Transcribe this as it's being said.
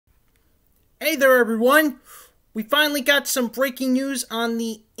Hey there, everyone. We finally got some breaking news on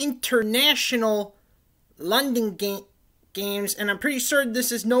the international London games, and I'm pretty sure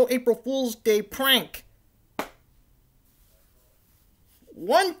this is no April Fool's Day prank.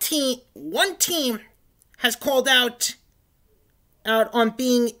 One team has called out on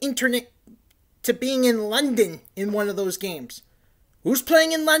being being in London in one of those games. Who's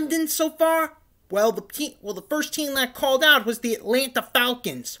playing in London so far? Well, the first team that called out was the Atlanta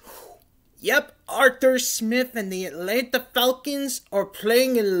Falcons. Yep, Arthur Smith and the Atlanta Falcons are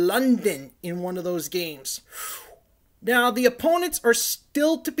playing in London in one of those games. Now, the opponents are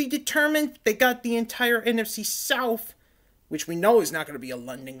still to be determined. They got the entire NFC South, which we know is not going to be a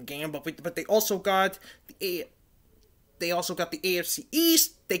London game, but they also got the AFC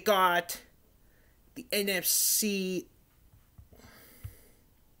East. They got the NFC.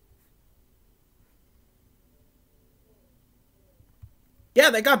 Yeah,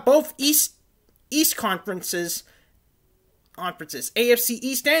 they got both East conferences, AFC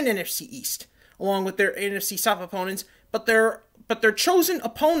East and NFC East, along with their NFC South opponents. But their chosen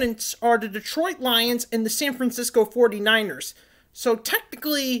opponents are the Detroit Lions and the San Francisco 49ers. So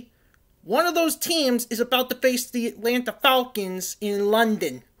technically, one of those teams is about to face the Atlanta Falcons in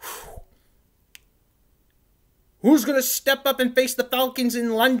London. Who's going to step up and face the Falcons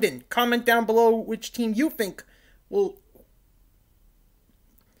in London? Comment down below which team you think will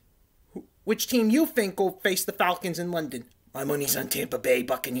face the Falcons in London. My money's on Tampa Bay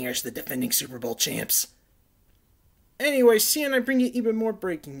Buccaneers, the defending Super Bowl champs. Anyway, see, and I bring you even more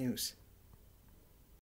breaking news.